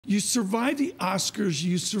You survived the Oscars,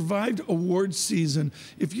 you survived award season.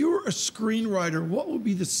 If you were a screenwriter, what would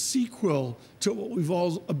be the sequel to what we've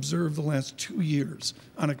all observed the last 2 years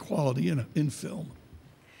on equality in film?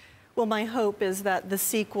 Well, my hope is that the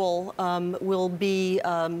sequel will be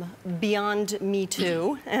beyond Me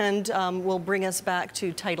Too and will bring us back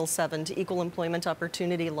to Title VII, to Equal Employment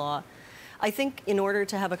Opportunity Law. I think in order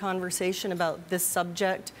to have a conversation about this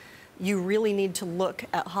subject, you really need to look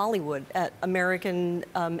at Hollywood, at American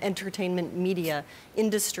entertainment media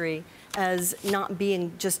industry, as not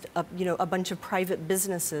being just a bunch of private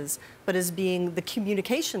businesses, but as being the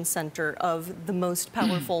communication center of the most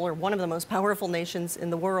powerful, or one of the most powerful nations in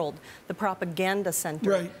the world, the propaganda center,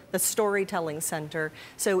 right, the storytelling center.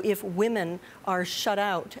 So if women are shut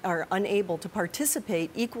out, are unable to participate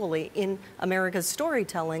equally in America's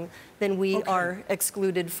storytelling, then we are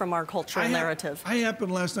excluded from our cultural narrative. I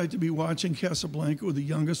happened last night to be watching Casablanca with the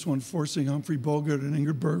youngest one forcing Humphrey Bogart and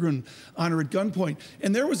Ingrid Bergman on her at gunpoint.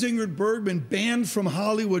 And there was Ingrid Bergman banned from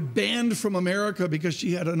Hollywood, banned from America because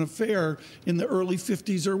she had an affair in the early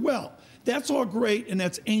 50s or well. That's all great, and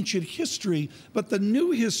that's ancient history, but the new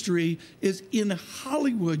history is in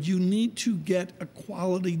Hollywood, you need to get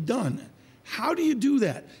equality done. How do you do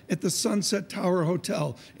that at the Sunset Tower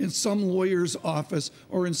Hotel, in some lawyer's office,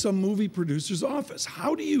 or in some movie producer's office?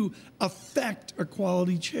 How do you affect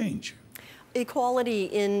equality change? Equality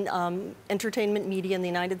in entertainment media in the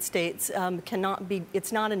United States cannot be,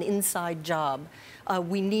 it's not an inside job.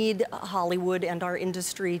 We need Hollywood and our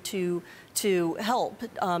industry to help,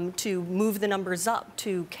 to move the numbers up,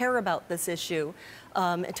 to care about this issue,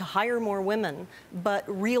 to hire more women. But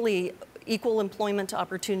really, equal employment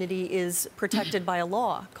opportunity is protected by a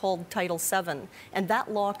law called Title VII, and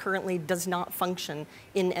that law currently does not function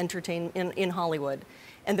in Hollywood.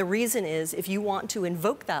 And the reason is, if you want to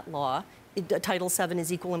invoke that law, Title VII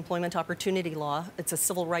is Equal Employment Opportunity Law. It's a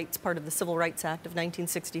civil rights, part of the Civil Rights Act of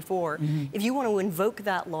 1964. If you want to invoke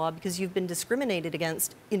that law because you've been discriminated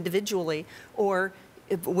against individually or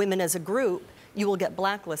if women as a group, you will get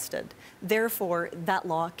blacklisted. Therefore, that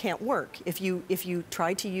law can't work. If you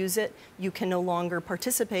try to use it, you can no longer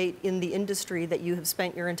participate in the industry that you have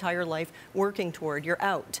spent your entire life working toward. You're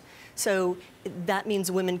out. So that means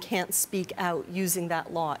women can't speak out using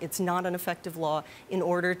that law. It's not an effective law. In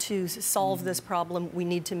order to solve this problem, we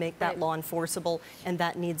need to make that law enforceable, and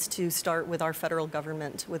that needs to start with our federal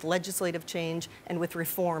government, with legislative change and with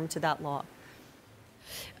reform to that law.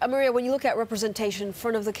 Maria, when you look at representation in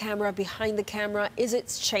front of the camera, behind the camera, is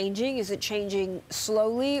it changing? Is it changing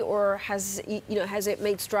slowly, or has it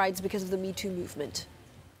made strides because of the Me Too movement?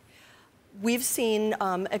 We've seen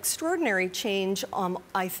extraordinary change,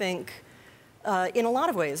 I think, in a lot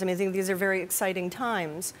of ways. I mean, I think these are very exciting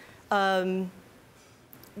times. Gina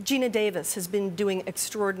Davis has been doing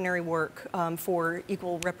extraordinary work for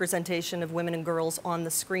equal representation of women and girls on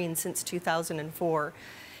the screen since 2004.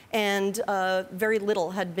 And very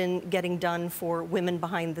little had been getting done for women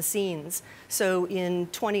behind the scenes. So in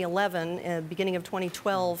 2011, beginning of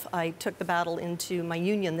 2012, I took the battle into my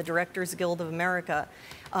union, the Directors Guild of America,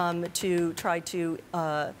 to try to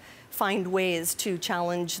find ways to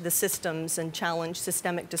challenge the systems and challenge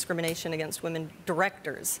systemic discrimination against women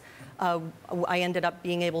directors. I ended up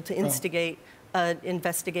being able to instigate an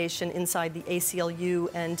investigation inside the ACLU,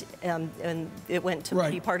 and it went to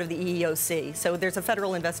be part of the EEOC. So there's a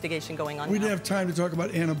federal investigation going on now. We didn't have time to talk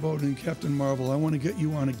about Anna Boden and Captain Marvel. I want to get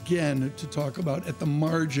you on again to talk about, at the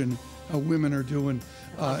margin, how women are doing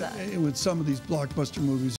with some of these blockbuster movies.